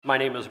My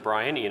name is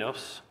Brian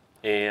Enos,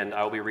 and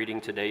I'll be reading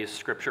today's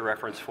scripture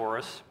reference for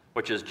us,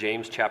 which is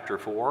James chapter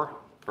 4,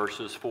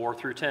 verses 4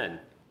 through 10.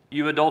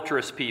 You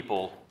adulterous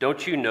people,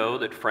 don't you know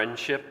that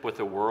friendship with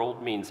the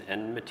world means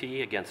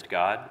enmity against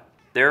God?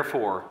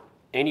 Therefore,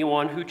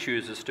 anyone who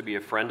chooses to be a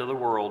friend of the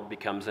world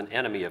becomes an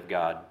enemy of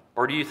God.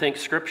 Or do you think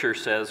Scripture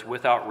says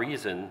without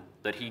reason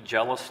that he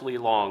jealously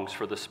longs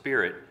for the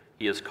Spirit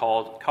he has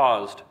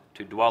caused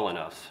to dwell in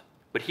us?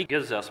 But he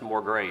gives us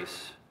more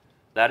grace.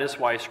 That is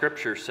why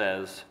Scripture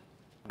says,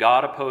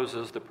 God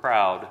opposes the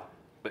proud,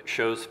 but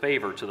shows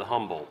favor to the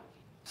humble.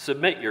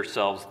 Submit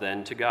yourselves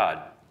then to God.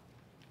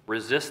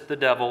 Resist the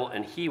devil,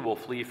 and he will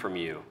flee from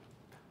you.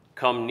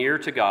 Come near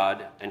to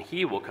God, and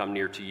he will come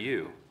near to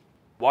you.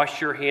 Wash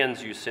your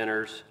hands, you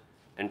sinners,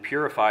 and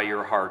purify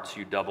your hearts,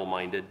 you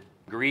double-minded.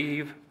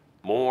 Grieve,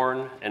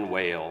 mourn, and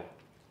wail.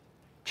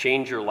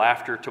 Change your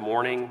laughter to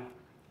mourning,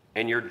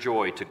 and your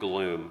joy to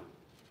gloom.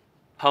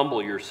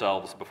 Humble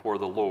yourselves before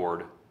the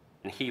Lord,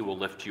 and he will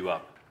lift you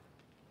up.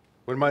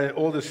 When my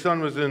oldest son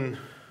was in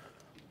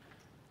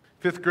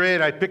 5th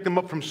grade, I picked him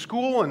up from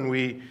school, and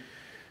we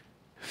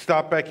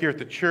stopped back here at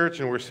the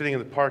church, and we're sitting in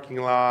the parking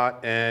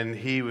lot, and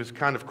he was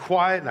kind of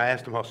quiet, and I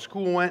asked him how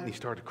school went, and he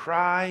started to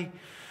cry.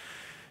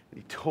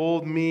 He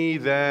told me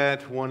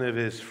that one of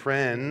his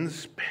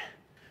friends'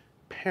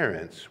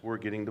 parents were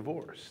getting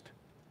divorced.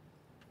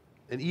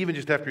 And even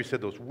just after he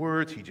said those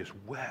words, he just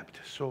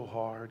wept so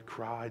hard,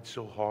 cried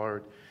so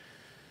hard.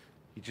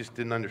 He just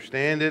didn't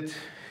understand it.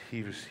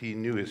 He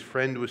knew his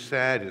friend was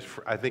sad.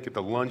 I think at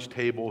the lunch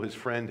table, his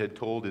friend had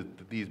told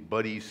these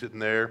buddies sitting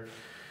there.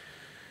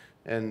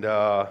 And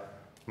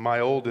my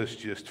oldest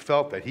just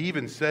felt that. He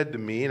even said to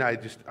me, and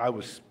I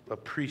was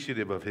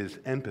appreciative of his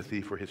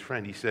empathy for his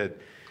friend. He said,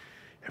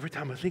 every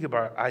time I think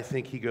about it, I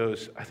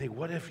think,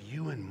 what if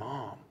you and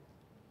Mom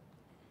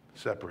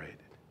separated?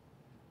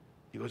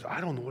 He goes, I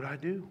don't know what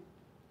I'd do.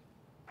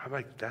 I'm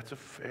like, that's a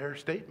fair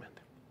statement.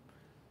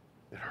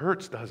 It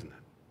hurts, doesn't it?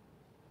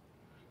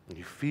 And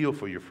you feel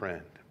for your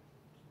friend.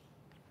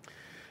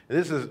 And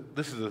this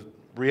is a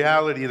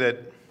reality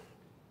that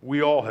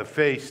we all have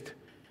faced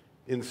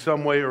in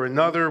some way or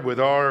another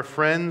with our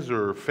friends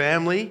or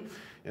family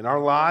in our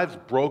lives,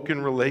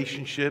 broken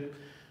relationship,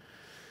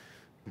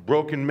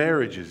 broken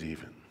marriages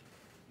even.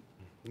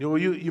 You know,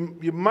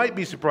 you might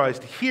be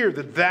surprised to hear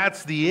that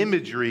that's the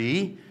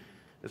imagery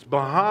that's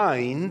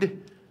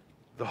behind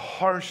the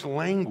harsh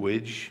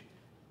language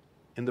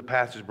in the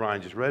passage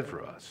Brian just read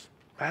for us.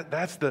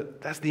 That's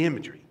the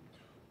imagery.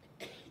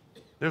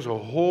 There's a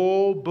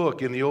whole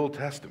book in the Old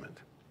Testament,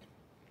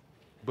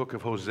 book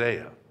of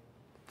Hosea,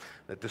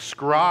 that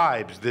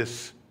describes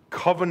this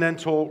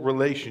covenantal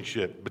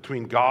relationship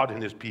between God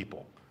and his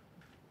people.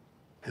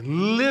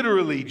 And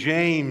literally,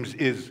 James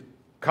is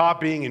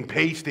copying and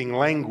pasting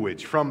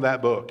language from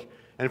that book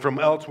and from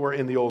elsewhere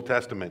in the Old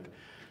Testament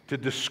to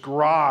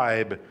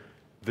describe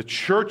the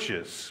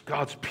churches,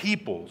 God's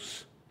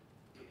people's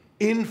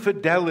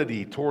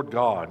infidelity toward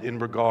God in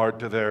regard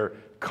to their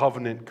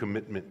covenant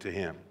commitment to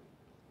him.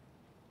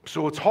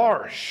 So it's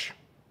harsh.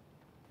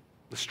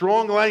 The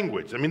strong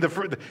language. I mean,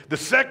 the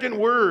second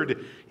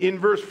word in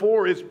verse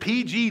 4 is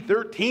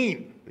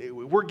PG-13.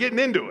 We're getting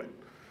into it.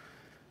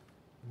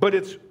 But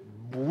it's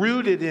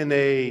rooted in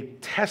a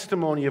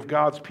testimony of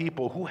God's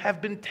people who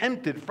have been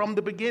tempted from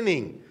the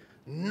beginning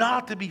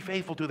not to be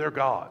faithful to their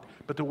God,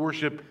 but to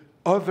worship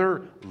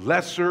other,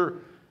 lesser,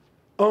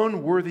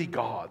 unworthy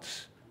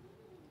gods,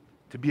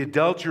 to be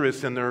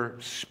adulterous in their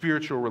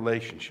spiritual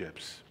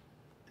relationships.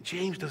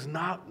 James does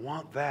not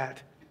want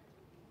that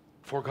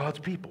for God's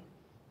people.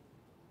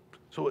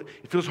 So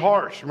it feels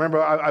harsh. Remember,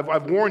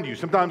 I've warned you.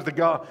 Sometimes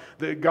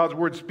God's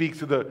word speaks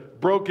to the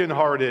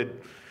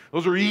brokenhearted.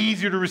 Those are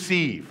easier to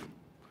receive.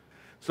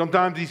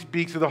 Sometimes he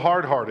speaks to the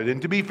hard-hearted.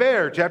 And to be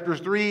fair,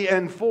 chapters 3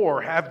 and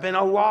 4 have been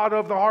a lot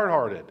of the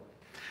hard-hearted.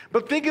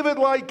 But think of it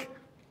like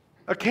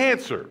a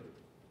cancer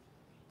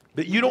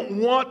that you don't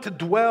want to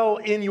dwell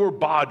in your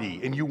body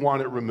and you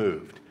want it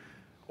removed.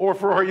 Or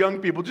for our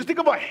young people, just think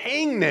of a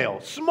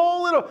hangnail,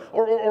 small little,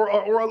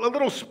 or a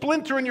little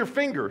splinter in your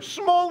finger,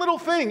 small little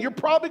thing. You're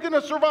probably going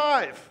to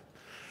survive.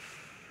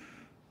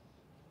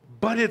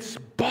 But it's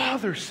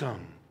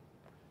bothersome,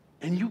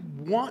 and you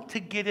want to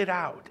get it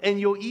out,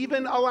 and you'll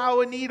even allow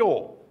a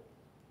needle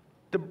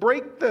to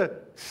break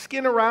the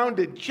skin around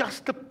it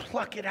just to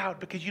pluck it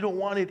out because you don't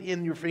want it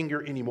in your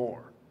finger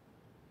anymore.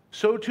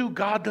 So too,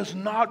 God does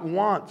not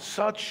want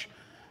such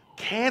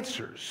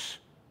cancers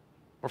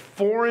or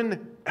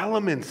foreign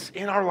elements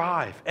in our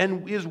life,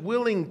 and is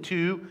willing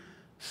to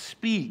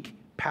speak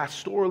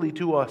pastorally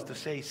to us to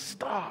say,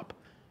 stop,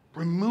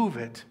 remove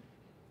it,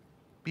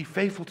 be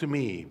faithful to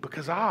me,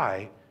 because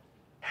I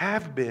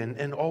have been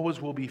and always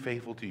will be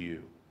faithful to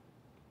you.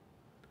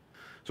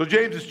 So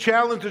James has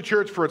challenged the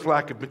church for its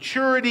lack of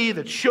maturity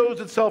that shows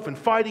itself in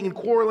fighting and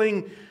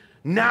quarreling.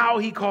 Now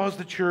he calls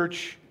the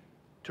church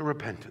to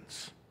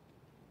repentance.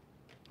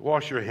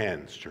 Wash your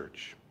hands,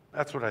 church.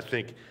 That's what I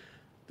think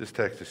this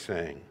text is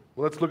saying.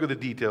 Well, let's look at the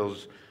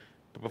details,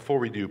 but before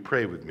we do,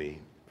 pray with me.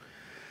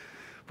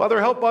 Father,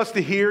 help us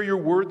to hear your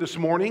word this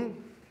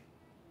morning.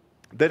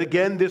 that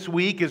again this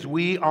week, as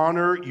we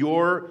honor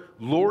your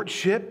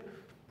lordship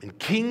and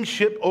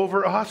kingship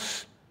over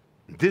us,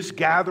 this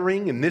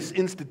gathering and this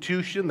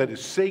institution that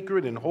is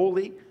sacred and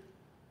holy,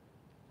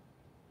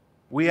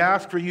 we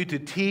ask for you to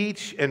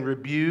teach and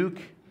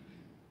rebuke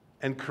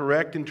and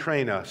correct and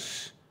train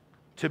us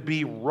to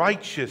be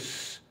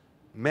righteous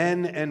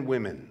men and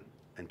women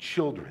and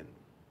children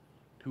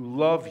who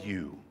love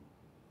you,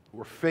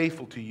 who are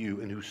faithful to you,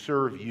 and who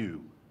serve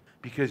you,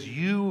 because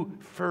you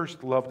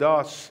first loved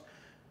us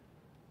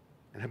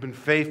and have been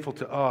faithful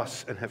to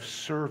us and have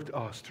served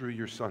us through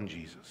your Son,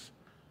 Jesus.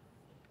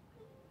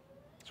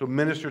 So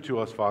minister to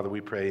us, Father, we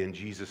pray in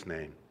Jesus'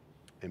 name.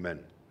 Amen.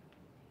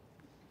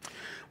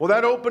 Well,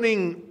 that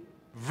opening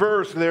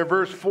verse there,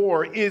 verse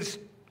 4, is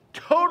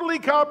totally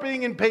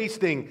copying and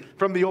pasting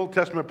from the Old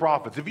Testament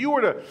prophets. If you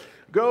were to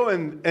go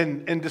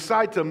and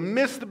decide to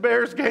miss the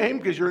Bears game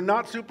because you're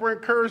not super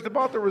encouraged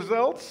about the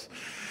results,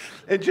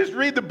 and just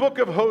read the book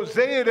of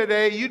Hosea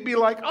today, you'd be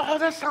like, oh,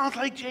 that sounds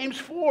like James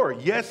 4.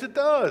 Yes, it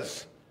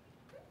does.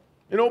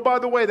 And oh, by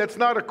the way, that's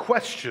not a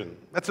question.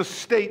 That's a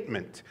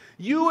statement.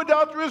 You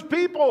adulterous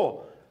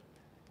people,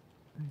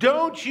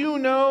 don't you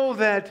know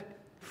that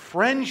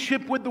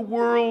friendship with the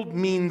world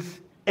means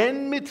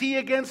enmity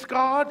against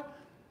God?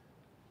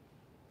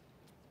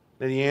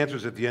 Then he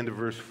answers at the end of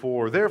verse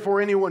 4,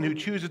 therefore anyone who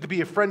chooses to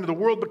be a friend of the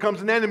world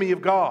becomes an enemy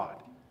of God.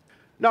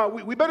 Now,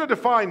 we better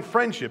define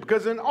friendship,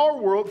 because in our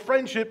world,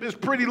 friendship is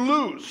pretty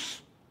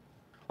loose.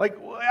 Like,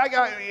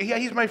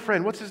 he's my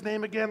friend. What's his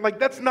name again? Like,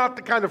 that's not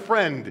the kind of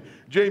friend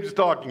James is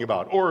talking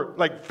about. Or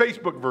like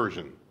Facebook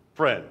version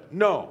friend.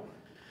 No.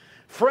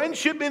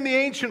 Friendship in the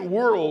ancient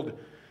world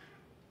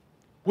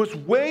was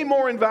way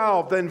more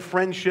involved than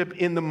friendship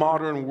in the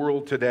modern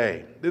world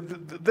today.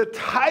 The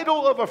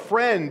title of a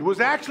friend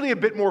was actually a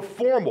bit more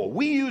formal.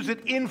 We use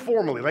it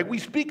informally. Like, we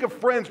speak of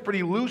friends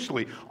pretty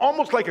loosely,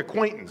 almost like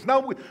acquaintance.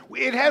 Now,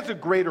 it has a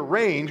greater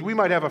range. We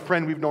might have a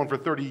friend we've known for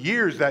 30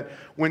 years that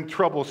when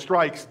trouble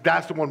strikes,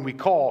 that's the one we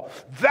call.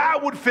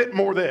 That would fit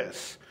more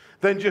this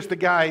than just a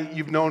guy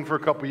you've known for a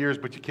couple years,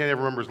 but you can't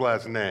ever remember his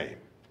last name.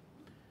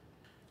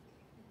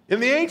 In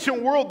the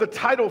ancient world, the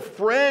title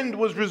friend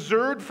was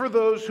reserved for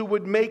those who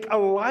would make a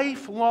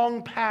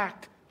lifelong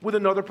pact with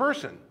another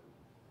person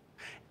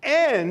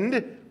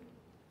and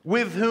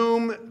with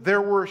whom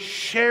there were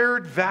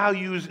shared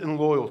values and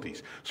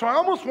loyalties. So I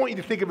almost want you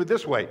to think of it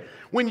this way.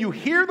 When you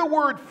hear the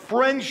word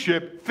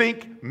friendship,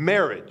 think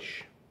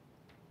marriage.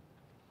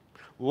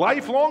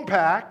 Lifelong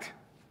pact,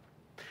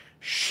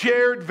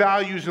 shared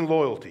values and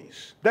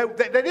loyalties.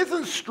 That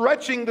isn't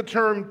stretching the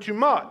term too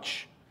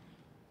much.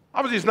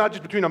 Obviously, it's not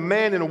just between a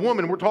man and a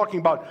woman. We're talking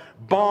about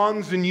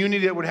bonds and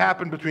unity that would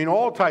happen between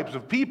all types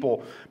of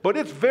people, but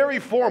it's very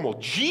formal.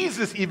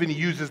 Jesus even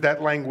uses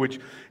that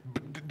language,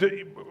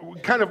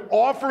 kind of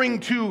offering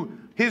to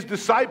his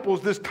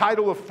disciples this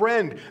title of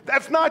friend.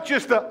 That's not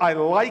just a, I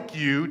like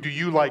you, do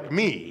you like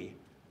me?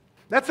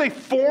 That's a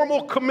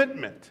formal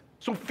commitment.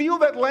 So feel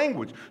that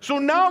language. So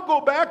now go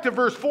back to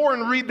verse 4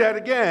 and read that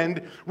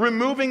again,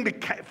 removing the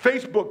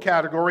Facebook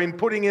category and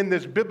putting in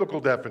this biblical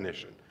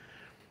definition.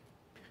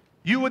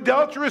 You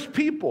adulterous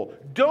people,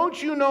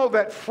 don't you know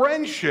that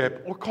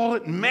friendship, or call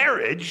it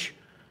marriage,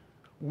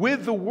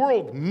 with the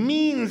world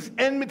means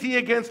enmity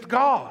against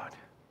God?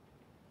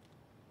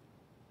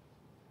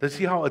 Let's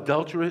see how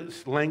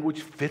adulterous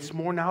language fits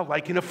more now,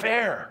 like an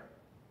affair,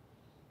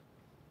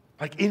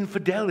 like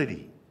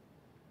infidelity.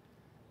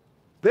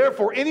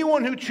 Therefore,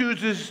 anyone who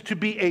chooses to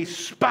be a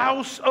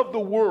spouse of the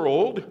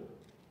world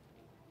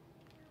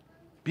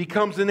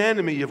becomes an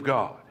enemy of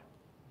God.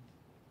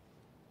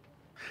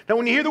 Now,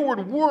 when you hear the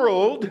word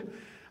world,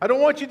 I don't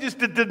want you just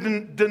to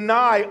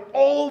deny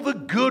all the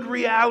good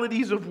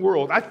realities of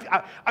world.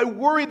 I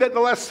worry that in the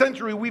last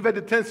century we've had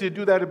the tendency to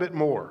do that a bit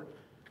more.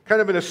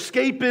 Kind of an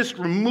escapist,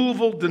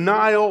 removal,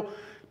 denial,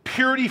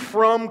 purity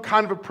from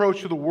kind of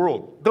approach to the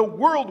world. The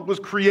world was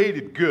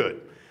created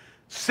good.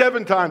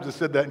 7 times it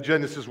said that in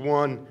Genesis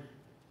 1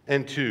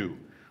 and 2.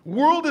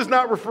 World is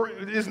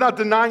not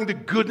denying the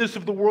goodness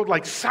of the world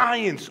like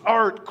science,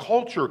 art,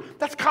 culture.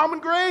 That's common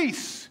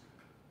grace.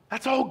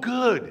 That's all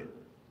good.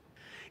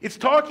 It's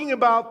talking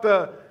about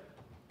the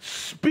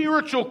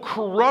spiritual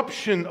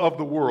corruption of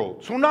the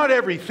world. So not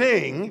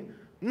everything,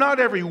 not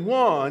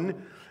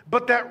everyone,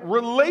 but that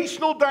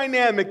relational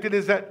dynamic that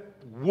is at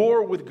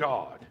war with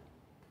God.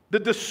 The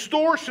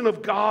distortion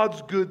of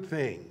God's good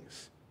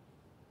things.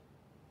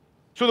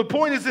 So the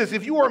point is this: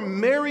 if you are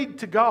married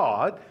to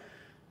God,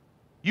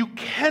 you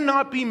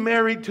cannot be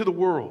married to the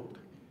world.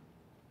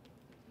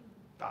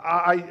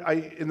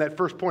 In that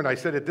first point, I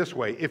said it this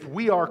way: if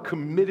we are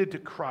committed to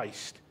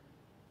Christ,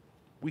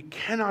 we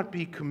cannot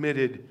be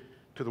committed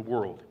to the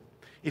world.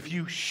 If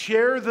you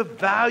share the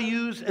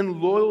values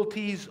and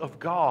loyalties of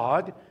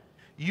God,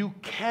 you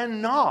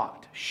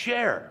cannot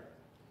share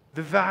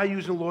the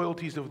values and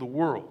loyalties of the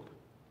world.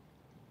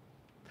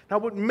 Now,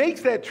 what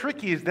makes that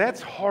tricky is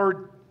that's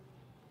hard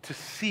to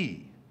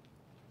see.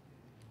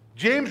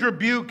 James'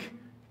 rebuke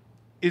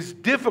is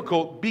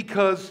difficult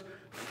because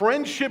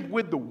friendship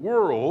with the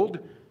world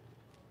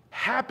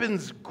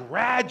happens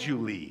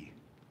gradually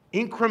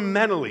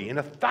incrementally in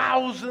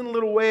 1,000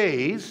 little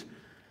ways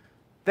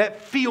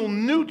that feel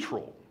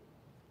neutral,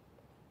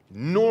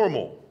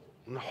 normal,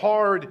 and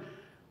hard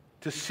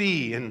to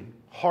see and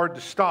hard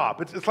to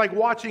stop. It's like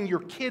watching your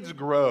kids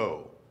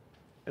grow.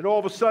 And all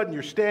of a sudden,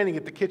 you're standing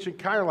at the kitchen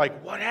counter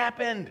like, what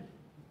happened?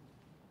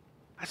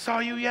 I saw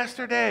you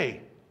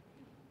yesterday.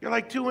 You're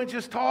like 2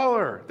 inches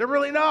taller. They're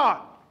really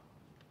not.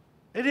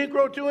 They didn't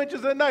grow 2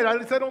 inches at night. At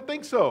least I don't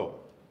think so.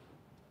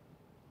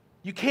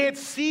 You can't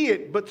see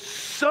it, but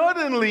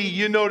suddenly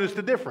you notice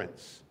the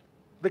difference.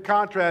 The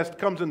contrast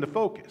comes into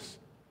focus.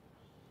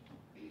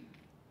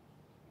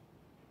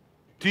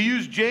 To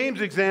use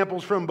James'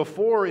 examples from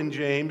before in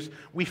James,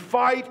 we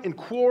fight and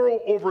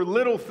quarrel over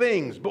little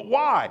things. But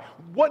why?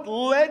 What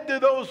led to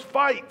those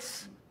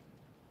fights?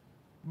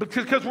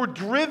 Because we're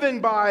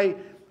driven by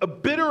a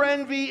bitter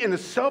envy and a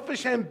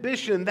selfish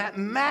ambition that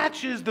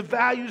matches the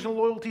values and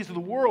loyalties of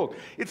the world.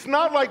 It's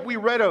not like we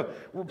read a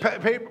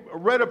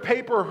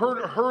paper,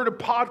 heard a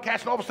podcast,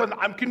 and all of a sudden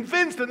I'm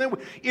convinced, and then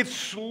it's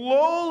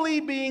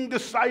slowly being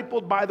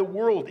discipled by the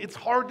world. It's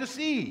hard to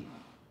see.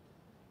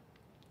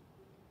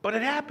 But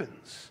it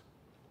happens.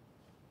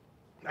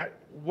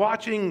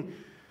 Watching,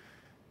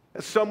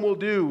 as some will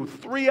do,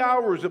 3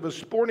 hours of a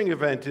sporting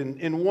event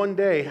in one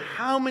day,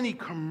 how many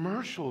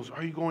commercials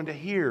are you going to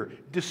hear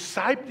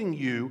discipling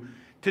you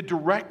to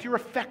direct your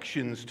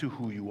affections to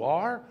who you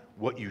are,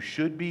 what you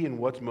should be, and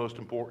what's most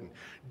important?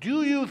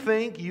 Do you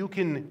think you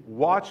can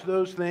watch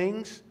those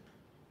things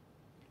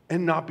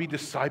and not be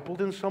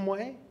discipled in some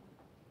way?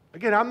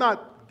 Again, I'm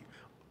not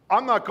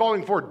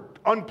calling for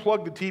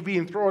unplug the TV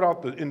and throw it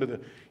out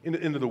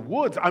into the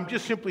woods. I'm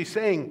just simply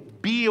saying,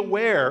 be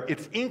aware.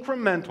 It's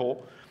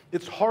incremental.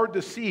 It's hard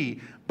to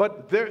see,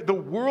 but the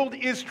world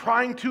is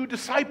trying to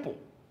disciple.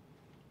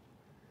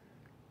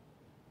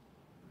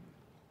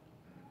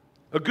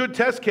 A good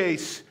test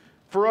case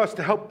for us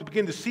to help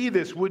begin to see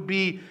this would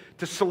be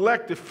to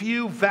select a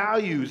few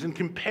values and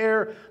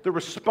compare the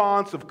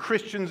response of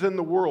Christians in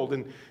the world.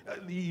 And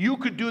you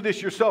could do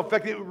this yourself. In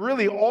fact,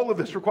 really all of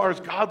this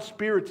requires God's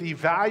Spirit to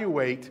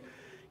evaluate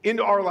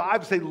into our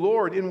lives, say,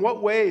 Lord, in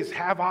what ways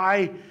have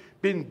I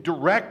been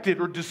directed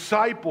or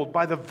discipled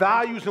by the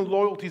values and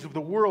loyalties of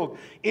the world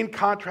in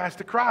contrast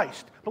to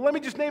Christ? But let me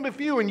just name a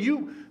few, and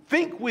you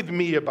think with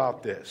me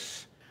about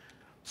this.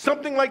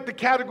 Something like the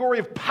category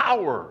of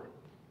power.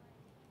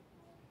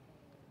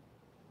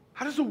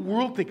 How does the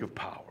world think of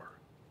power?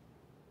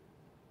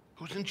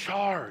 Who's in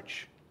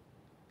charge?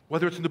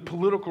 Whether it's in the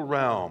political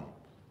realm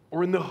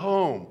or in the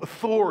home,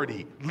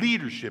 authority,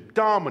 leadership,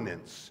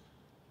 dominance.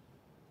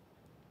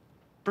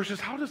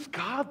 Versus how does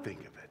God think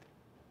of it?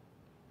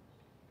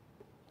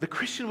 The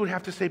Christian would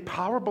have to say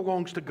power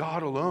belongs to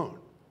God alone.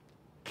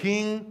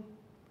 King,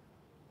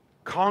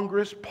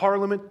 Congress,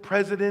 Parliament,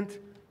 President,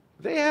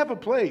 they have a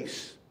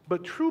place,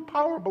 but true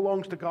power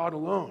belongs to God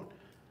alone.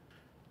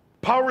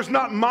 Power is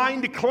not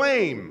mine to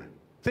claim.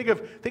 Think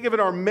of it in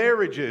our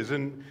marriages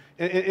and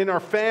in our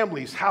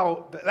families,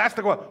 how that's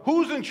the question.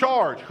 Who's in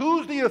charge?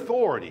 Who's the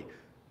authority?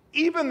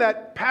 Even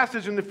that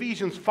passage in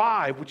Ephesians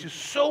 5, which is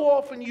so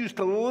often used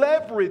to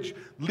leverage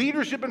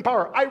leadership and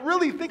power, I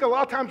really think a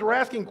lot of times we're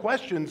asking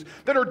questions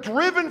that are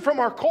driven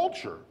from our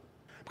culture.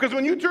 Because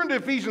when you turn to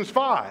Ephesians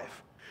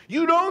 5,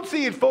 you don't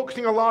see it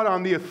focusing a lot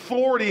on the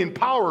authority and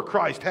power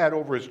Christ had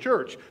over his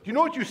church. Do you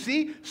know what you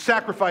see?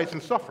 Sacrifice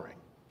and suffering.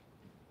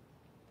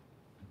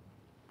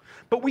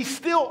 But we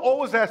still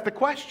always ask the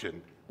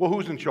question, well,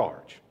 who's in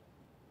charge?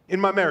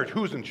 In my marriage,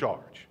 who's in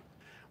charge?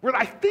 Where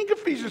I think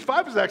Ephesians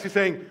 5 is actually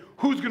saying,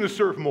 who's going to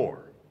serve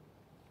more?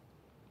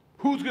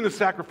 Who's going to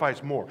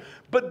sacrifice more?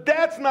 But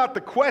that's not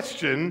the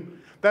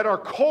question that our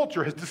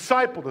culture has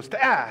discipled us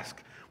to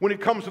ask when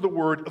it comes to the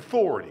word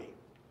authority.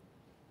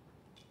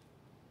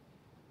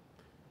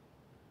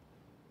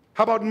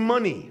 How about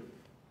money?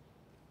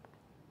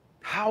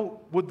 How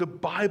would the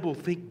Bible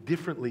think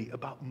differently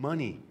about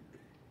money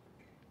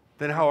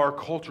than how our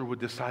culture would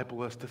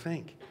disciple us to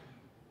think?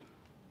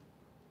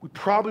 We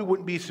probably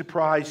wouldn't be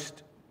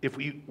surprised if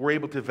we were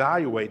able to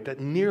evaluate that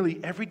nearly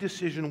every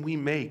decision we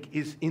make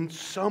is in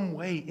some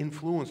way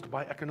influenced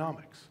by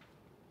economics,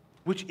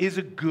 which is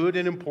a good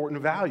and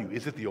important value.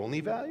 Is it the only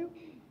value?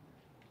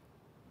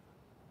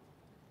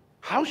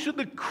 How should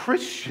the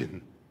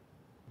Christian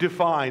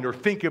define or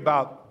think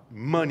about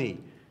money?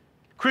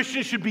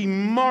 Christians should be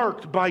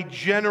marked by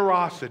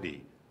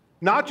generosity.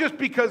 Not just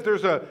because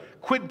there's a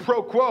quid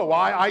pro quo,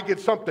 I get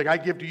something, I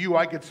give to you,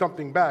 I get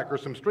something back, or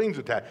some strings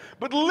attached.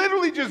 But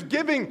literally just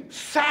giving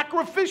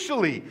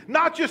sacrificially,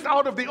 not just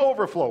out of the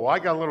overflow. I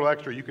got a little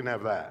extra, you can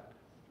have that.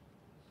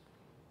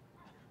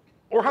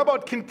 Or how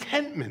about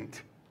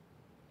contentment?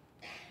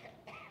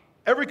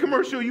 Every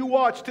commercial you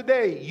watch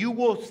today, you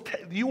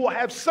will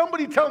have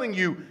somebody telling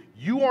you,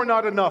 you are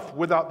not enough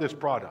without this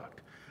product.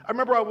 I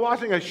remember I was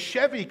watching a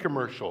Chevy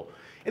commercial,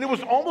 and it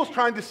was almost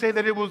trying to say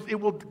that it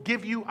will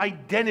give you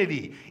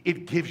identity.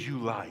 It gives you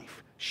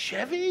life.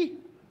 Chevy?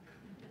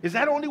 Is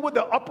that only with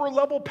the upper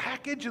level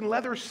package and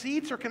leather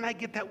seats, or can I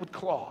get that with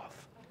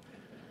cloth?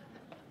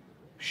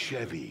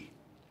 Chevy,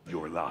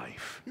 your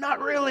life.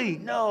 Not really,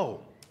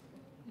 no.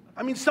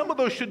 I mean, some of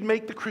those should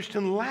make the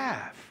Christian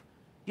laugh.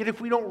 Yet if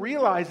we don't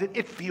realize it,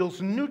 it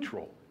feels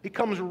neutral. It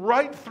comes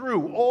right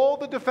through all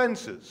the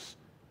defenses,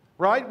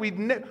 right? We'd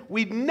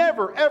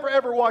never, ever,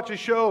 ever watch a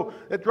show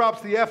that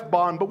drops the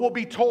F-bomb, but we'll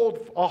be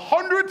told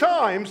 100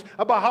 times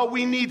about how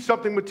we need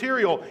something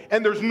material,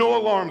 and there's no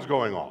alarms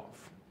going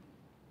off.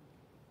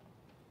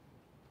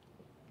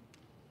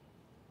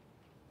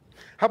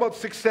 How about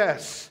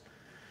success?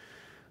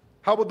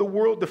 How would the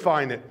world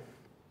define it?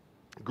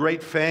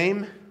 Great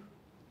fame,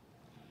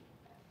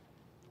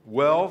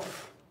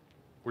 wealth,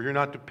 where you're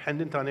not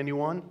dependent on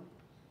anyone,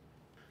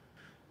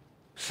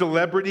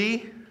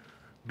 celebrity,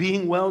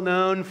 being well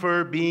known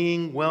for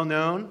being well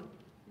known,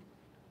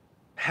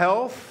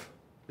 health,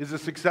 is a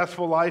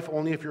successful life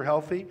only if you're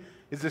healthy?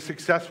 Is a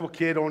successful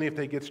kid only if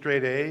they get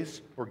straight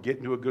A's or get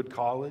into a good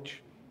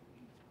college?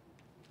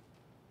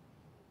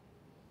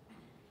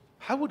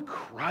 How would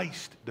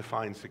Christ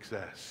define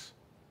success?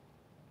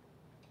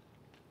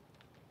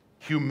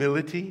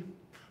 Humility,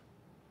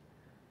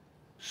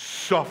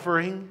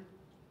 suffering,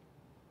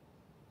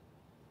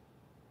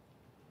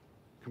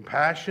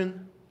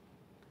 compassion,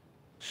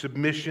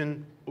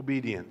 submission,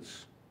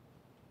 obedience.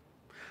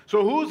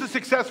 So who's the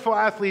successful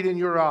athlete in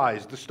your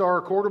eyes? The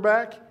star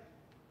quarterback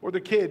or the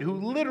kid who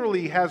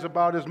literally has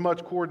about as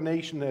much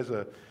coordination as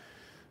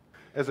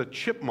a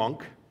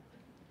chipmunk,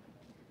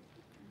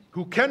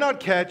 who cannot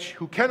catch,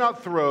 who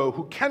cannot throw,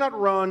 who cannot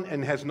run,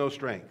 and has no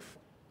strength,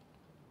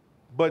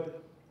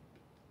 but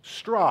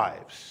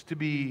strives to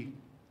be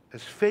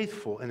as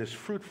faithful and as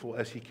fruitful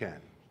as he can?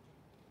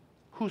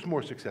 Who's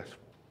more successful?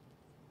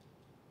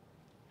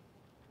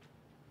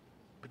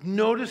 But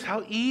notice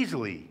how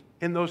easily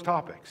in those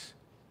topics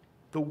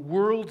the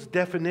world's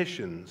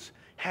definitions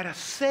had a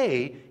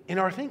say in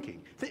our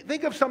thinking.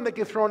 Think of something that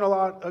gets thrown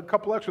a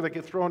couple extra that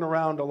get thrown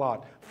around a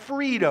lot.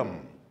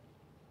 Freedom.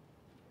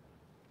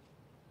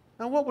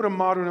 Now, what would a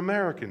modern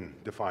American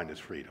define as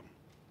freedom?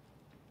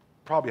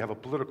 Probably have a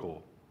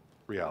political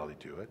reality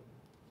to it.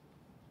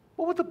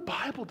 What would the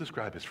Bible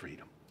describe as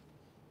freedom?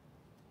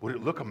 Would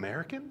it look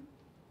American?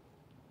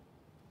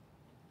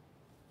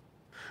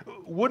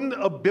 Wouldn't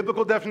a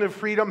biblical definition of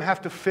freedom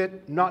have to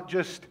fit not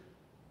just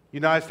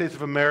United States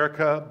of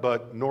America,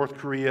 but North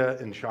Korea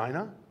and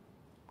China?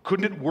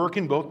 Couldn't it work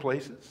in both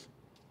places?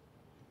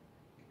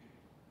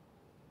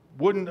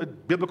 Wouldn't a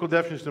biblical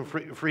definition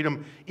of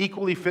freedom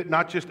equally fit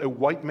not just a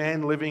white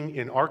man living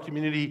in our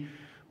community,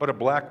 but a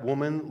black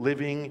woman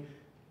living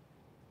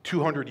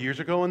 200 years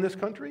ago in this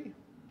country?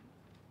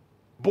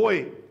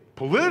 Boy,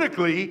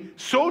 politically,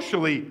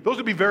 socially, those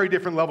would be very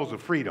different levels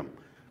of freedom.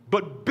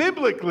 But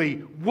biblically,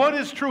 what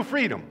is true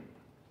freedom?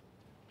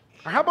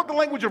 Or how about the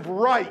language of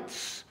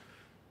rights?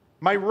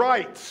 My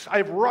rights, I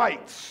have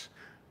rights.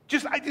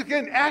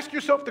 Again, ask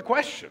yourself the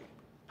question,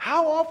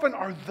 how often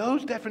are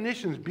those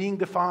definitions being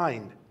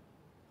defined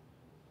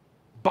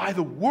by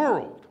the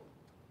world?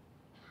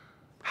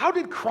 How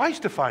did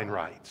Christ define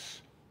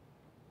rights?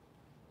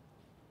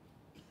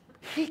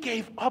 He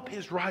gave up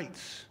his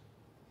rights.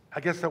 I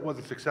guess that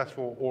wasn't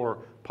successful or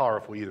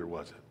powerful either,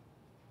 was it?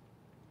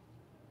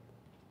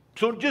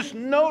 So just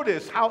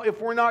notice how, if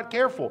we're not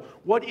careful,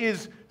 what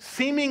is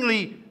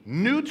seemingly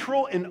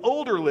neutral and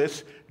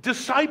odorless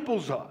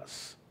disciples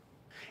us.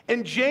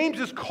 And James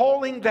is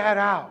calling that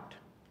out.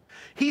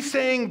 He's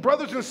saying,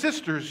 brothers and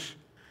sisters,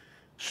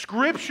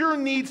 Scripture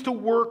needs to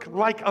work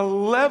like a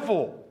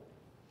level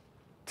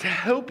to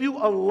help you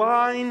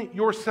align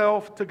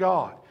yourself to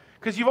God.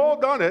 Because you've all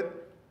done it.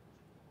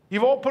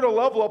 You've all put a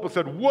level up and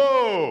said,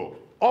 whoa,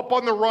 up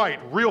on the right,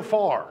 real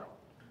far.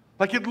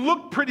 Like it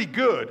looked pretty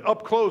good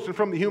up close and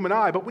from the human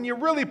eye, but when you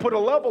really put a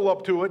level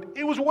up to it,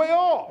 it was way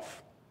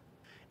off.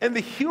 And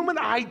the human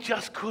eye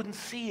just couldn't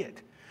see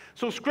it.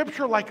 So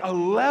Scripture, like a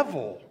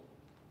level,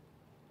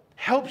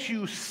 helps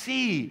you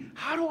see,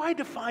 how do I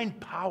define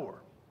power?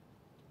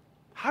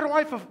 How do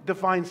I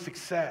define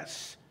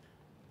success?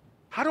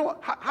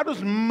 How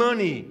does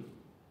money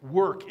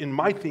work in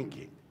my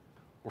thinking?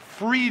 Or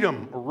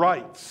freedom or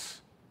rights?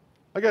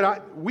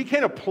 Again, we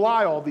can't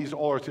apply all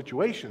our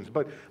situations,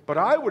 but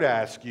I would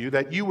ask you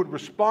that you would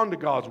respond to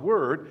God's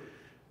word.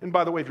 And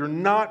by the way, if you're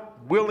not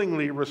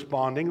willingly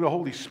responding, the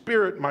Holy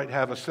Spirit might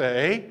have a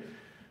say.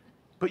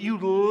 But you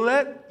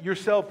let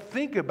yourself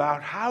think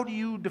about, how do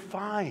you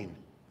define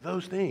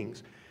those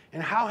things?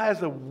 And how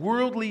has a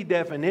worldly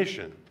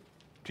definition,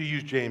 to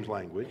use James'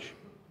 language,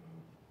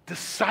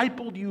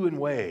 discipled you in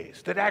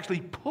ways that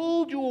actually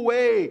pulled you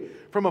away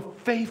from a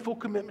faithful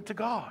commitment to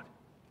God?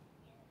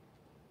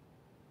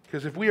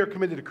 Because if we are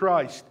committed to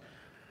Christ,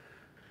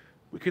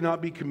 we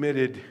cannot be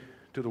committed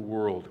to the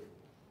world.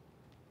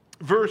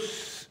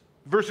 Verses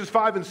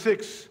 5 and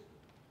 6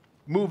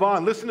 move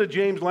on. Listen to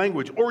James'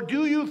 language. Or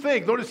do you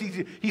think, notice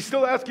he's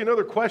still asking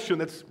another question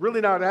that's really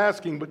not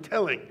asking but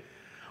telling.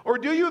 Or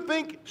do you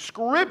think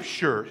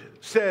Scripture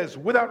says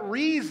without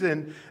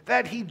reason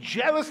that he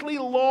jealously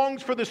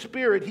longs for the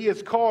Spirit he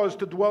has caused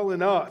to dwell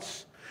in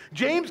us?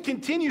 James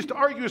continues to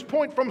argue his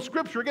point from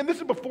Scripture. Again, this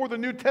is before the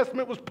New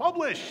Testament was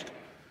published.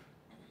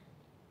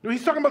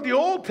 He's talking about the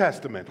Old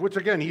Testament, which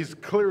again, he's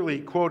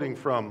clearly quoting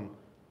from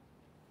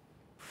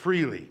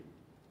freely.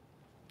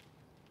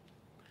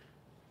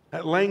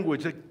 That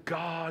language that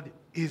God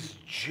is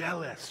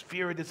jealous.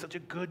 Vera did such a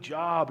good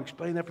job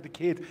explaining that for the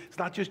kids. It's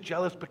not just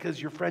jealous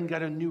because your friend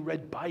got a new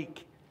red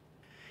bike.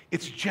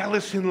 It's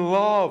jealous in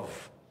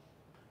love.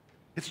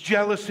 It's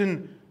jealous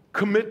in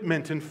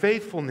commitment and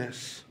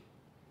faithfulness.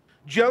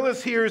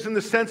 Jealous here is in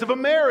the sense of a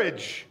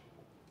marriage,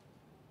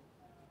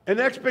 an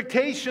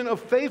expectation of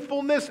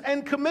faithfulness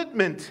and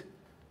commitment.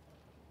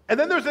 And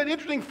then there's that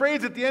interesting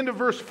phrase at the end of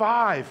verse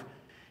 5.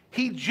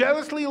 He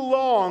jealously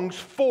longs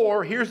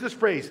for, here's this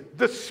phrase,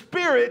 the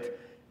Spirit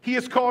he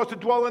has caused to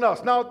dwell in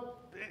us. Now,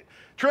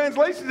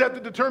 translations have to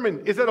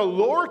determine, is that a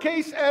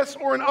lowercase s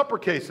or an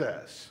uppercase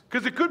s?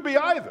 Because it could be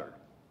either.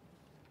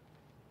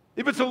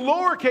 If it's a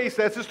lowercase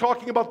s, it's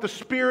talking about the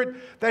Spirit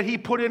that he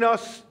put in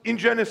us in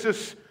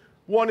Genesis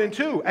 1 and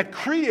 2 at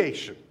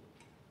creation.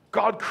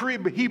 God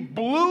created, he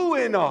blew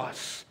in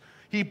us.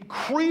 He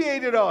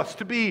created us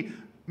to be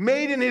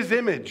made in his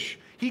image.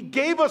 He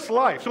gave us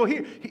life. So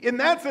in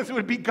that sense, it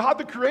would be God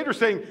the Creator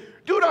saying,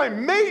 dude, I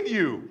made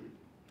you.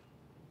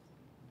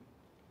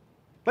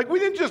 Like, we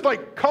didn't just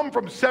come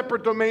from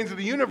separate domains of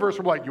the universe.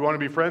 We're like, you want to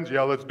be friends?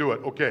 Yeah, let's do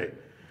it. Okay.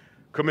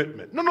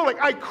 Commitment. No,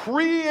 I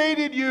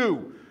created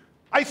you.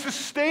 I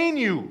sustain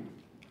you.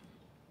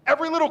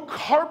 Every little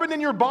carbon in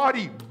your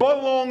body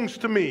belongs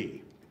to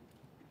me.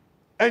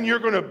 And you're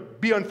going to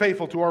be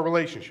unfaithful to our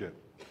relationship.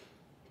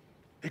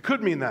 It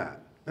could mean that.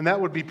 And that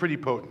would be pretty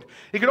potent.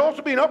 It could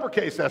also be an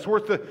uppercase S, where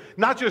it's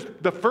not just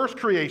the first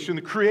creation,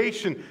 the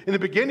creation in the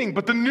beginning,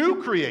 but the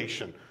new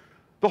creation.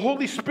 The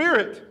Holy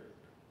Spirit.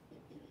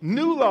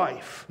 New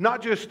life,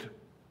 not just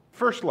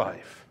first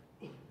life.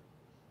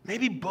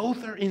 Maybe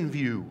both are in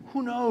view.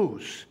 Who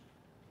knows?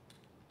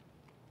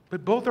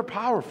 But both are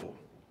powerful.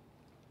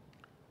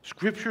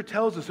 Scripture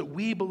tells us that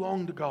we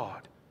belong to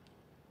God.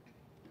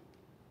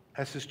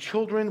 As his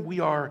children, we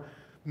are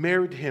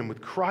married to him,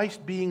 with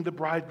Christ being the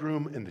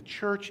bridegroom, and the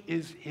church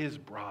is his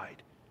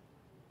bride.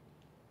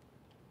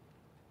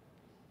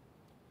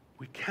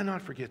 We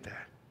cannot forget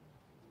that.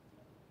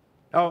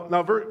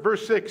 Now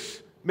verse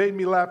 6 made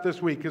me laugh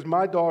this week, because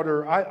my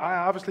daughter,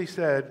 I obviously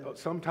said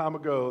some time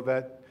ago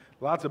that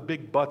lots of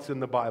big butts in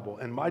the Bible,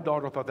 and my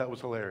daughter thought that was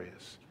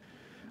hilarious.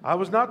 I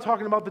was not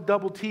talking about the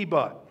double T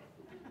butt.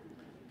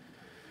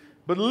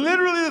 But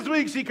literally this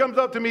week, she comes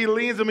up to me,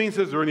 leans on me, and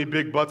says, "Are there any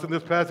big butts in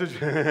this passage?"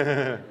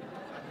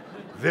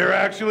 There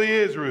actually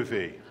is,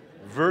 Ruthie.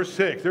 Verse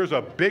 6, there's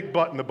a big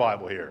butt in the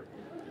Bible here.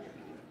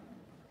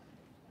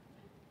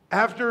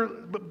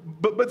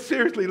 But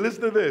seriously,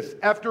 listen to this.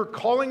 After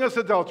calling us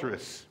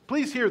adulterous,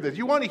 please hear this.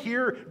 You want to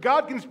hear?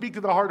 God can speak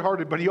to the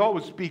hard-hearted, but he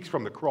always speaks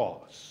from the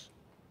cross.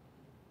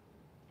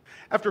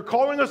 After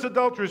calling us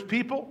adulterous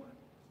people,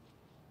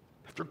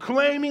 after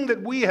claiming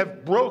that we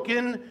have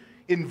broken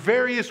in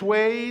various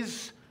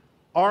ways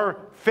our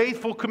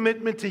faithful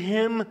commitment to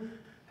him,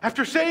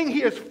 after saying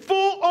he has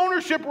full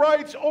ownership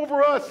rights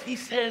over us, he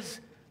says,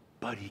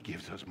 but he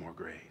gives us more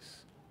grace.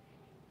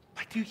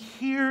 Do you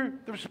hear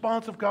the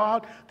response of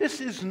God?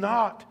 This is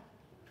not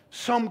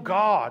some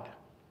God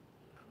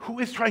who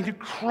is trying to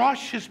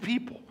crush his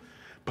people,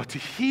 but to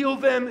heal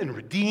them and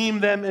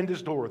redeem them and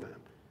restore them.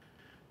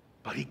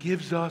 But he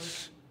gives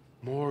us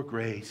more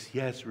grace.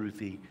 Yes,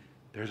 Ruthie,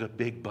 there's a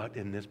big but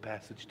in this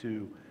passage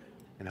too,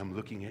 and I'm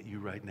looking at you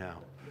right now.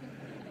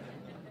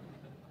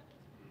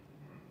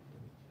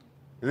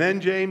 And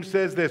then James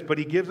says this, but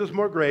he gives us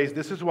more grace.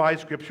 This is why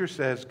Scripture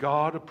says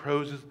God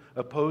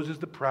opposes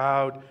the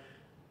proud,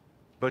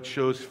 but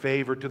shows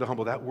favor to the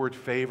humble. That word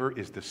favor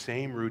is the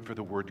same root for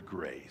the word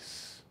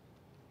grace.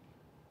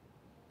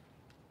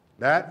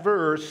 That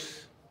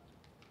verse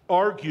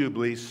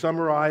arguably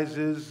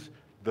summarizes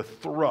the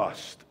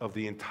thrust of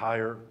the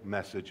entire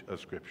message of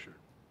Scripture.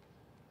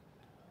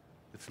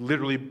 It's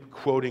literally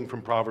quoting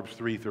from Proverbs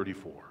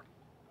 3:34.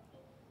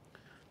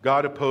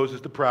 God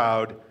opposes the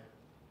proud,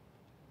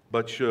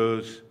 but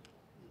shows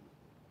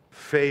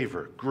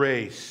favor,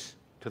 grace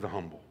to the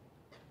humble.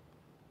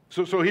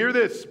 So hear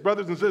this,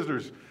 brothers and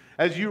sisters,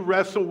 as you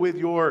wrestle with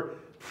your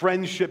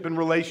friendship and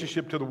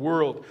relationship to the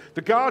world.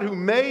 The God who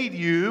made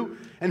you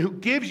and who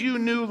gives you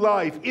new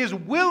life is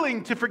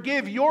willing to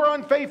forgive your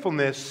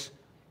unfaithfulness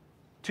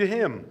to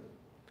him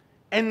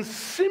and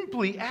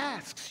simply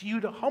asks you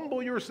to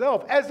humble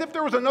yourself as if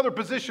there was another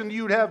position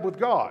you'd have with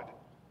God.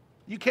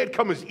 You can't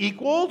come as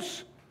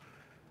equals.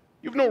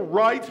 You have no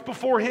rights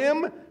before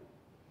him.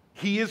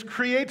 He is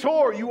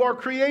creator. You are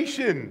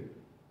creation.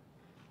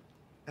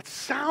 That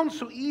sounds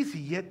so easy,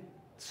 yet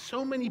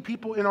so many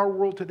people in our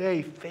world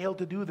today fail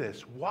to do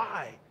this.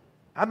 Why?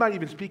 I'm not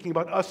even speaking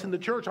about us in the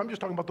church. I'm just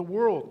talking about the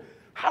world.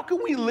 How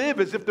can we live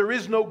as if there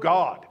is no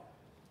God,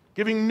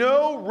 giving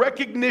no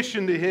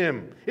recognition to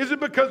him? Is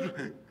it because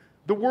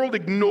the world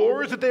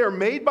ignores that they are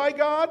made by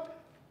God?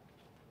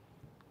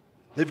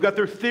 They've got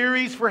their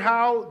theories for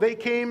how they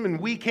came and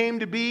we came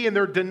to be, and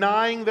they're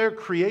denying their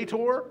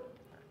creator?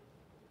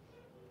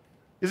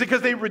 Is it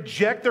because they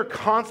reject their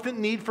constant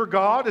need for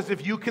God as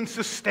if you can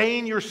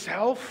sustain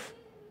yourself?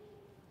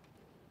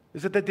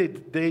 Is it that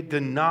they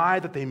deny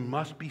that they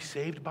must be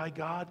saved by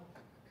God?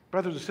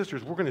 Brothers and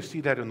sisters, we're going to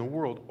see that in the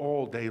world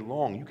all day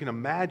long. You can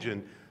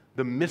imagine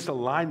the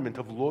misalignment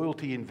of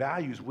loyalty and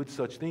values with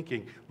such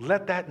thinking.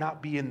 Let that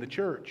not be in the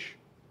church.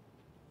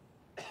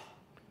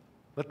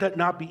 Let that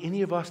not be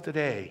any of us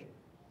today.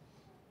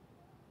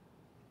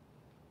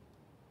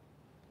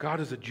 God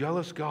is a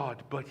jealous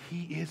God, but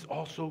He is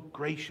also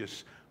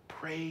gracious.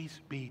 Praise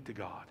be to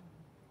God.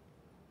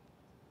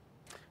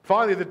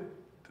 Finally,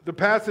 the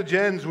passage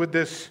ends with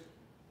this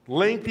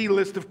lengthy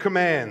list of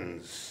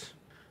commands.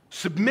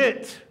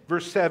 Submit,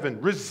 verse 7.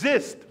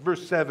 Resist,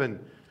 verse 7.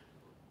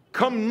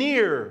 Come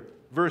near,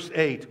 verse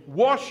 8.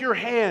 Wash your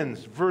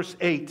hands, verse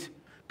 8.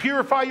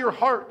 Purify your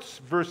hearts,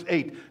 verse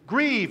 8.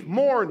 Grieve,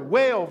 mourn,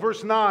 wail,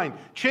 verse 9.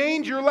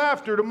 Change your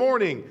laughter to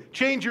mourning.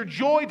 Change your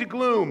joy to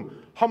gloom.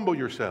 Humble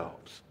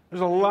yourselves.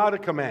 There's a lot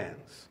of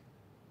commands.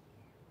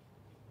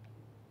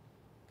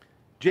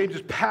 James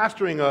is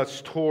pastoring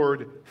us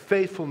toward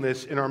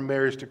faithfulness in our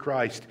marriage to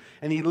Christ.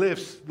 And he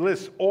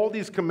lists all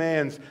these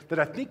commands that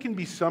I think can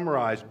be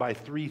summarized by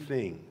three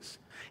things.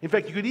 In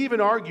fact, you could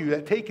even argue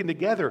that taken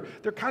together,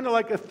 they're kind of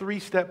like a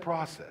three-step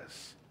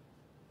process.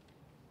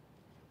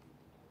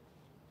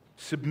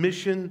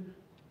 Submission,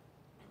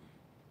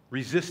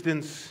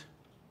 resistance,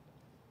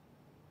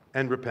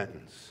 and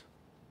repentance.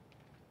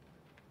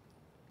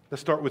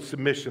 Let's start with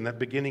submission, that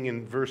beginning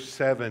in verse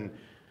 7.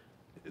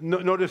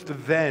 Notice the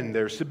then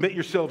there. Submit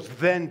yourselves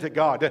then to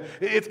God.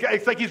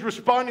 It's like he's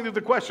responding to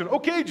the question,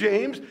 okay,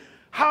 James,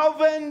 how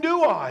then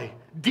do I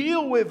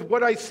deal with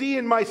what I see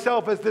in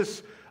myself as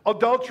this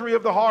adultery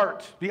of the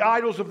heart, the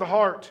idols of the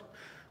heart?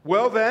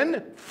 Well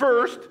then,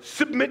 first,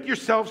 submit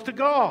yourselves to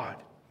God.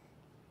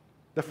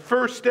 The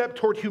first step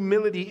toward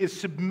humility is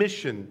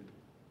submission.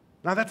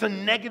 Now, that's a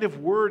negative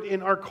word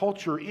in our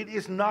culture. It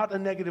is not a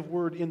negative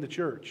word in the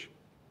church.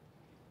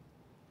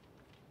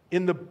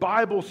 In the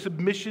Bible,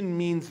 submission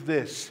means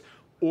this: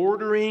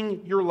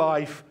 ordering your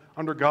life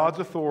under God's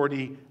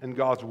authority and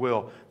God's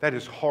will. That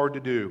is hard to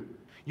do.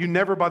 You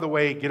never, by the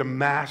way, get a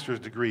master's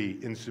degree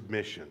in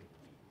submission.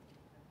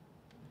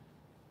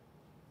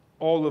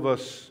 All of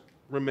us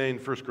remain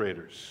first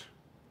graders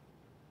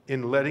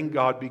in letting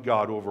God be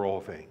God over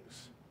all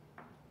things.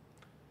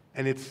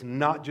 And it's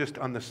not just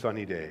on the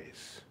sunny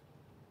days.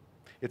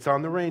 It's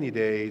on the rainy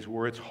days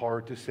where it's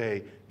hard to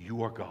say,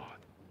 you are God.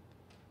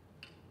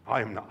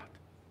 I am not.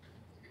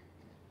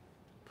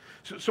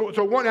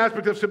 So one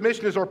aspect of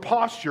submission is our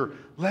posture.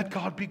 Let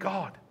God be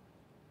God.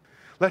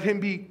 Let Him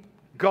be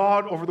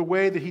God over the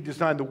way that He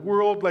designed the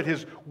world. Let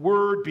His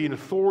word be an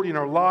authority in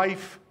our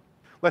life.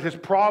 Let His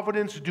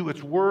providence do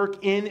its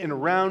work in and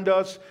around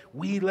us.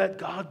 We let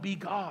God be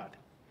God.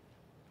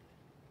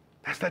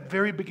 That's that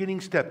very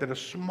beginning step that a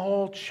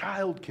small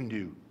child can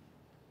do.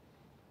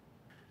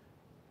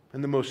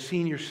 And the most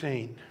senior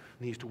saint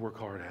needs to work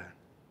hard at.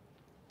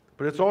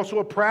 But it's also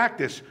a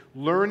practice,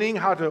 learning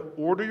how to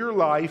order your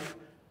life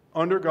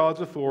under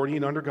God's authority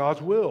and under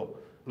God's will.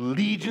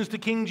 Allegiance to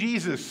King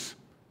Jesus.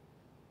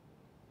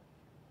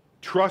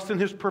 Trust in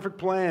His perfect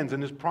plans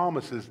and His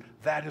promises.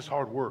 That is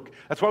hard work.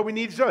 That's why we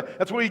need each other.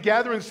 That's why we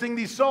gather and sing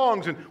these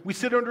songs, and we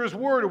sit under His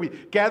word, or we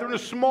gather in a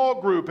small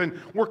group, and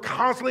we're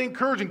constantly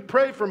encouraging,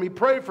 pray for me,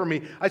 pray for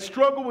me. I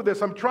struggle with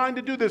this. I'm trying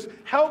to do this.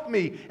 Help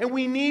me. And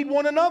we need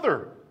one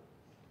another.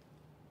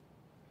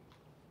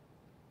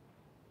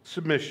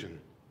 Submission.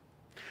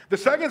 The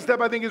second step,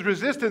 I think, is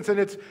resistance, and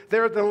it's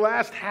there at the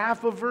last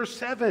half of verse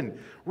 7.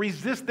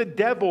 Resist the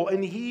devil,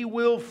 and he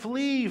will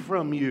flee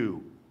from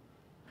you.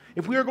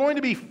 If we are going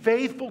to be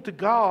faithful to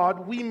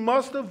God, we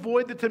must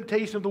avoid the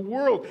temptation of the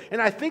world.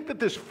 And I think that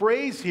this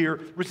phrase here,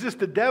 resist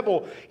the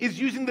devil, is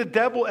using the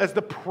devil as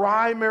the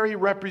primary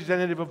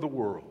representative of the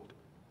world.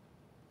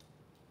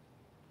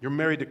 You're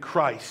married to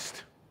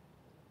Christ,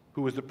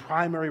 who is the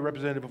primary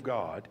representative of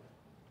God.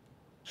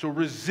 So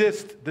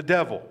resist the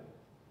devil,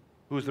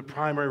 who is the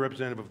primary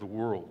representative of the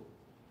world.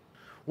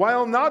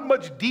 While not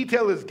much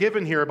detail is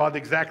given here about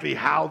exactly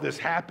how this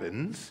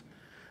happens,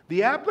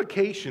 the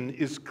application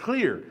is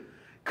clear.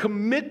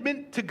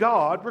 Commitment to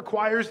God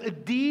requires a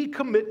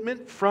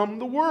decommitment from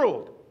the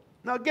world.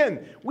 Now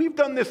again, we've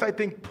done this, I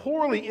think,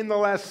 poorly in the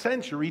last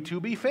century,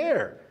 to be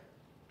fair.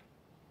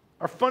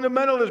 Our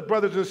fundamentalist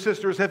brothers and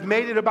sisters have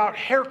made it about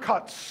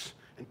haircuts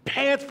and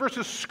pants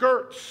versus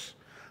skirts.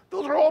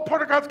 Those are all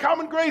part of God's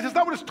common grace. That's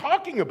not what it's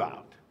talking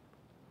about.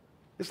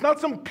 It's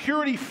not some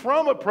purity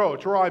from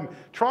approach where I'm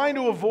trying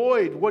to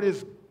avoid what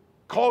is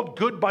called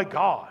good by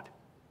God.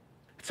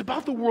 It's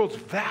about the world's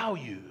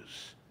values.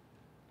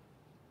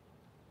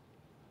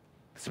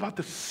 It's about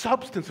the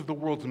substance of the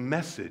world's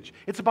message.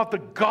 It's about the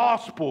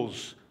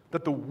gospels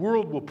that the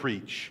world will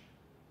preach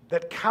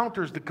that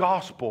counters the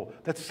gospel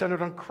that's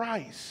centered on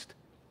Christ.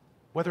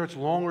 Whether it's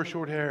long or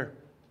short hair,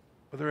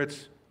 whether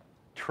it's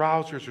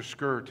trousers or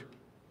skirt,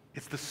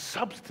 it's the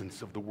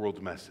substance of the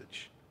world's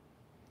message.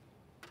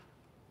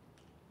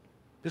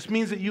 This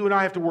means that you and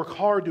I have to work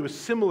hard to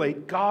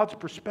assimilate God's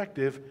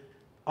perspective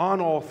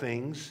on all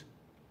things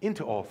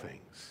into all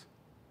things.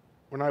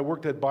 When I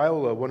worked at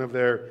Biola, one of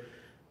their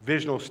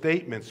visional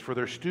statements for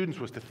their students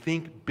was to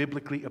think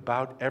biblically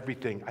about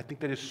everything. I think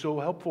that is so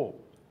helpful.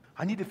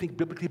 I need to think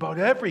biblically about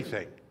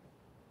everything.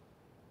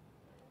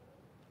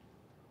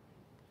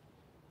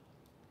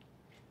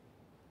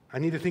 I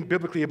need to think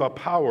biblically about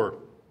power,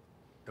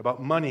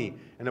 about money,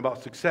 and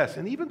about success.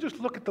 And even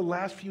just look at the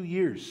last few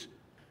years.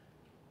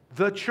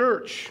 The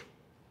church,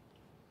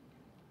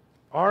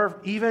 our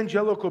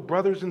evangelical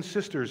brothers and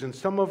sisters, and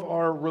some of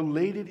our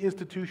related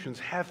institutions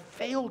have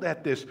failed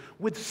at this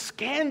with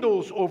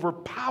scandals over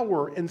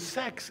power and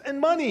sex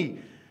and money.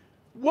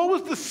 What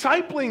was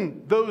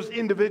discipling those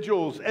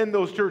individuals and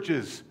those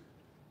churches?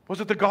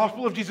 Was it the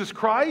gospel of Jesus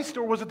Christ,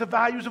 or was it the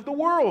values of the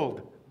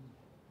world?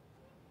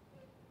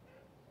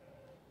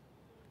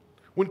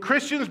 When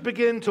Christians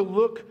begin to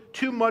look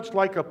too much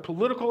like a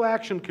political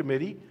action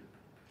committee,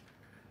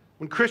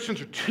 when Christians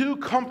are too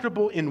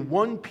comfortable in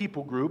one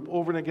people group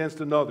over and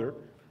against another,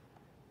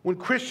 when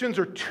Christians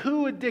are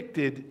too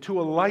addicted to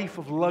a life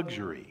of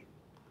luxury,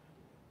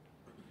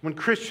 when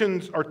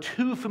Christians are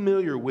too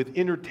familiar with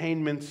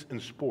entertainments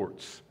and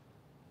sports,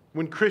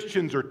 when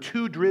Christians are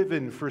too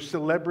driven for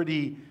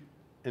celebrity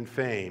and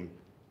fame,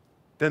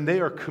 then they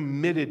are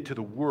committed to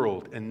the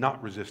world and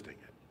not resisting it.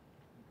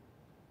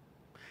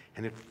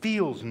 And it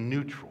feels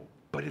neutral,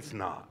 but it's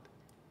not.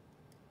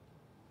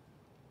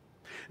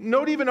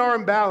 Note even our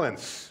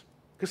imbalance,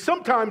 because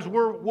sometimes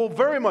we'll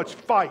very much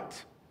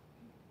fight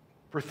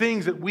for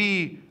things that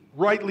we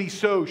rightly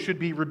so should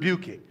be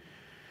rebuking.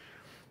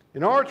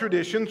 In our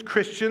traditions,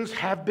 Christians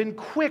have been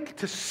quick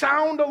to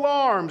sound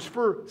alarms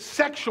for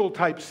sexual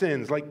type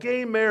sins like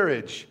gay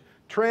marriage,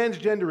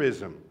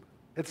 transgenderism,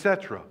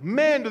 etc.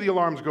 Man, do the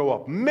alarms go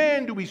up.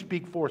 Man, do we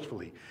speak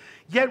forcefully.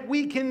 Yet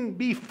we can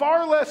be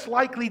far less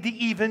likely to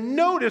even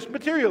notice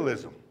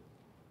materialism,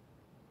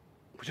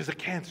 which is a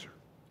cancer.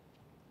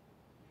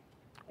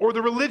 Or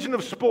the religion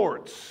of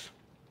sports,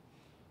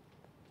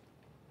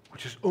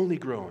 which is only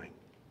growing.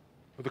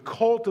 Or the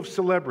cult of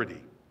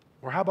celebrity.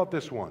 Or how about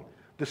this one?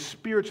 The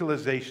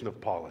spiritualization of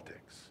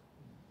politics.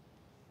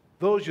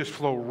 Those just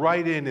flow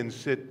right in and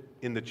sit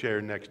in the chair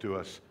next to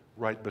us,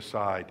 right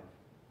beside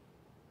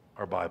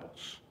our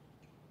Bibles.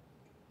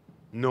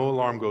 No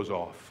alarm goes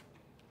off.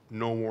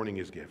 No warning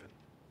is given.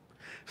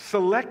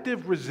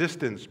 Selective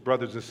resistance,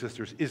 brothers and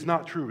sisters, is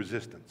not true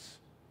resistance.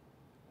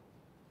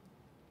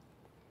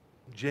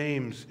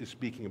 James is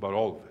speaking about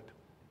all of it.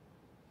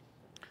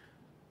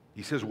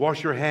 He says,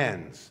 wash your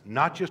hands,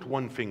 not just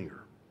one finger.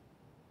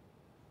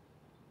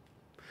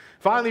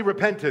 Finally,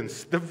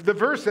 repentance. The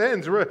verse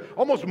ends,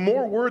 almost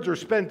more words are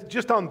spent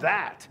just on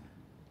that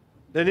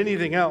than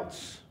anything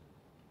else.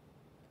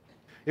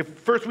 If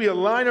first we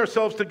align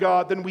ourselves to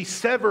God, then we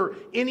sever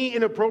any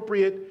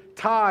inappropriate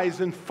ties,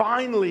 and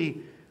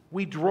finally,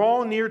 we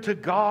draw near to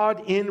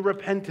God in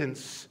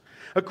repentance.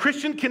 A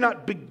Christian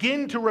cannot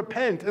begin to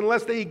repent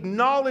unless they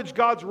acknowledge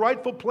God's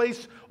rightful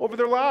place over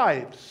their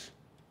lives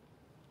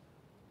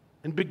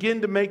and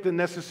begin to make the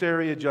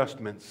necessary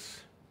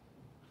adjustments.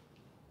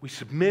 We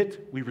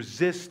submit, we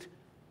resist,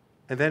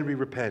 and then we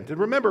repent. And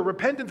remember,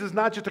 repentance is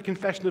not just a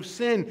confession of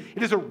sin,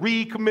 it is a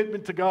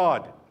recommitment to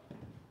God.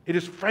 It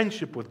is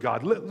friendship with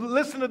God.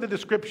 Listen to the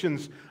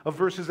descriptions of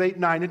verses 8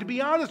 and 9. And to be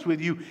honest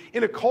with you,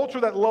 in a culture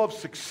that loves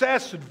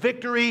success and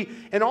victory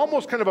and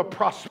almost kind of a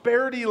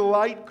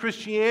prosperity-light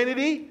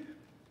Christianity,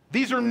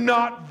 these are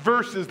not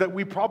verses that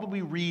we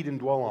probably read and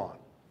dwell on,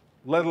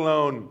 let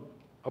alone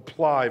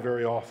apply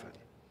very often.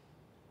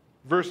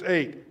 Verse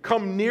 8,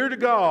 come near to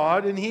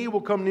God and He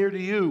will come near to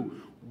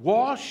you.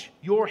 Wash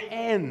your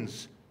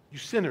hands, you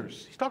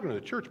sinners. He's talking to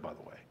the church, by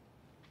the way.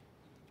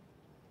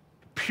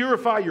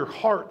 Purify your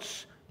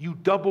hearts, you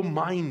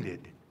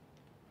double-minded.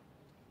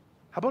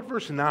 How about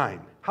verse 9?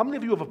 How many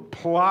of you have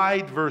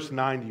applied verse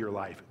 9 to your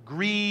life?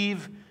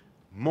 Grieve,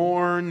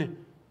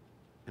 mourn,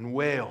 and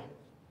wail.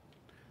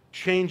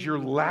 Change your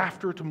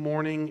laughter to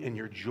mourning and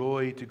your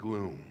joy to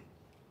gloom.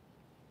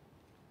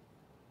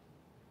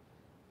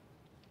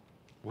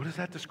 What is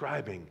that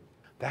describing?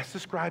 That's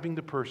describing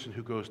the person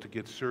who goes to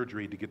get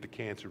surgery to get the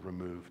cancer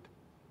removed.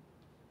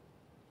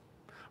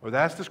 Or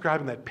that's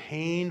describing that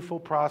painful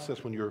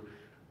process when you're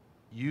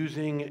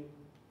using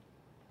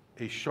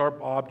a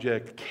sharp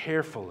object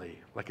carefully,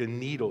 like a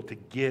needle, to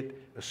get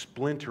a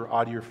splinter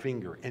out of your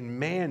finger. And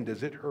man,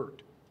 does it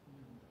hurt.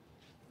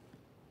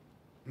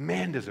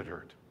 Man, does it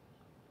hurt.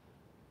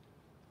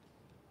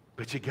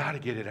 But you got to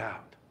get it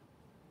out.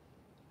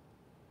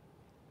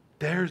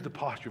 There's the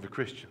posture of a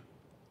Christian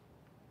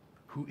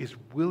who is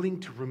willing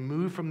to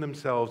remove from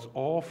themselves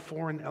all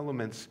foreign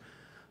elements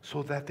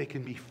so that they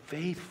can be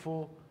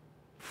faithful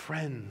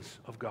friends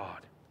of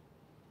God.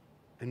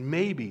 And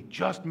maybe,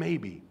 just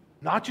maybe,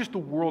 not just the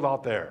world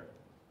out there.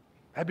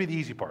 That'd be the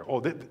easy part.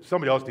 Oh,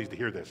 somebody else needs to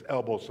hear this.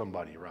 Elbow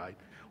somebody, right?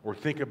 Or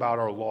think about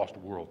our lost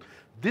world.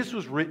 This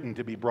was written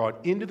to be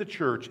brought into the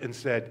church and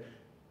said,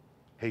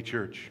 hey,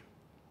 church,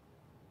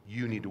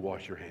 you need to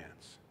wash your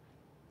hands.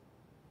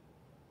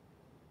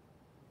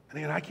 And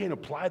again, I can't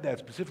apply that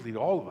specifically to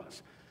all of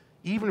us.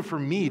 Even for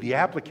me, the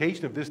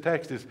application of this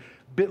text is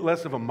a bit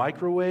less of a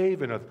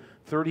microwave and a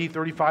 30,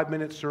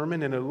 35-minute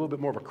sermon and a little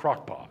bit more of a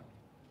crock pot.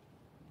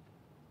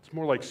 It's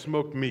more like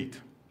smoked meat.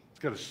 It's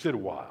got to sit a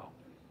while.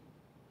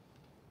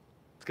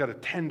 It's got to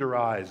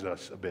tenderize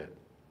us a bit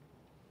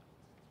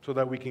so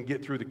that we can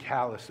get through the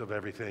callous of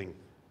everything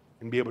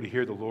and be able to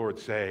hear the Lord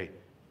say,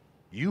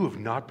 you have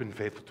not been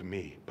faithful to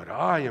me, but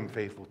I am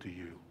faithful to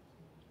you.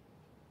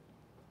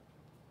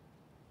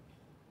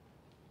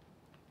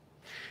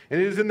 And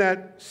it is in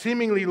that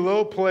seemingly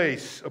low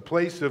place, a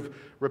place of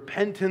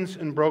repentance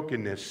and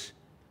brokenness,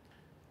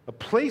 a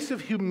place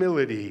of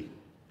humility,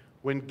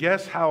 when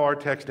guess how our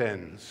text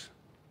ends?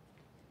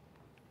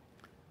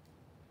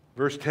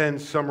 Verse 10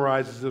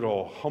 summarizes it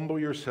all. Humble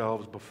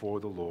yourselves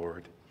before the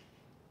Lord,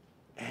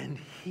 and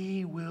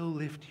He will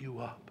lift you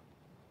up.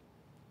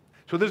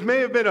 So this may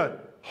have been a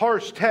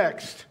harsh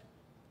text,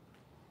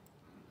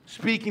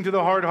 speaking to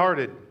the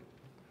hard-hearted.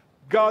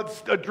 God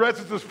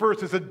addresses us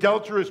first as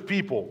adulterous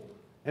people,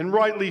 and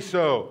rightly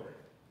so.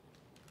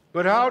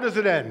 But how does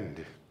it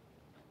end?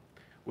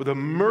 With a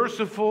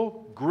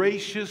merciful,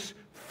 gracious,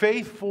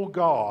 faithful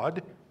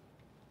God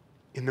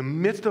in the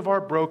midst of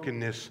our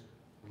brokenness,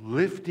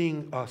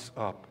 lifting us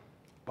up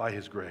by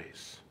His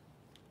grace.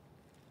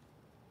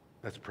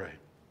 Let's pray.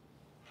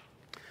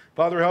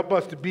 Father, help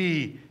us to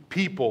be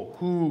people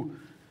who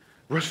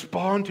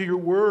respond to your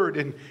word,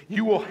 and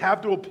you will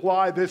have to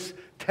apply this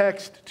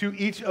text to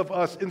each of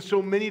us in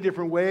so many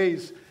different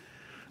ways.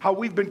 How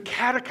we've been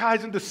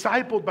catechized and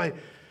discipled by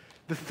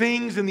the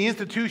things and the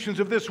institutions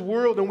of this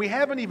world, and we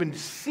haven't even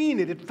seen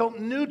it. It felt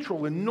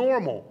neutral and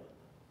normal.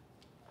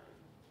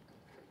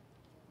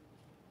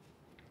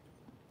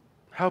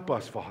 Help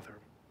us, Father,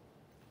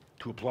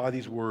 to apply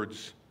these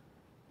words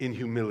in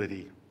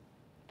humility,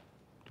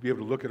 to be able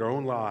to look at our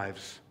own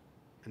lives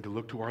and to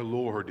look to our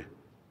Lord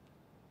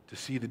to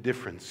see the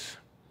difference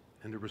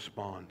and to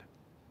respond.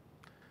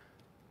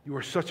 You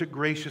are such a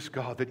gracious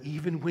God that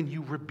even when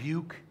you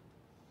rebuke,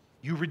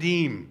 you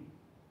redeem.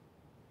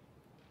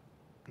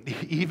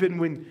 Even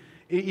when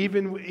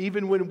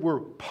we're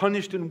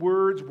punished in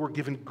words, we're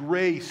given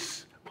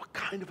grace. What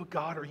kind of a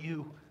God are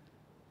you?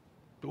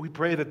 But we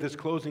pray that this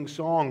closing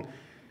song,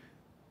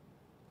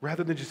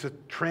 rather than just a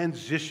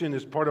transition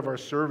as part of our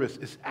service,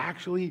 is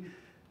actually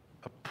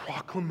a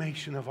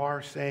proclamation of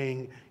our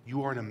saying,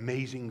 you are an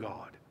amazing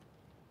God.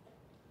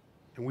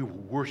 And we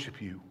will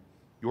worship you,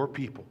 your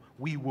people.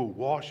 We will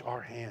wash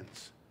our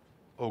hands,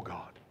 oh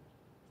God.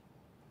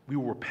 We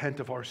will repent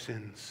of our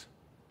sins.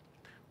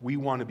 We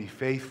want to be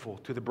faithful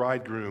to the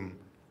bridegroom.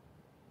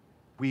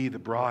 We, the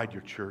bride,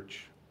 your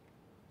church.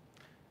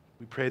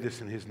 We pray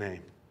this in His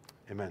name.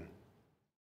 Amen.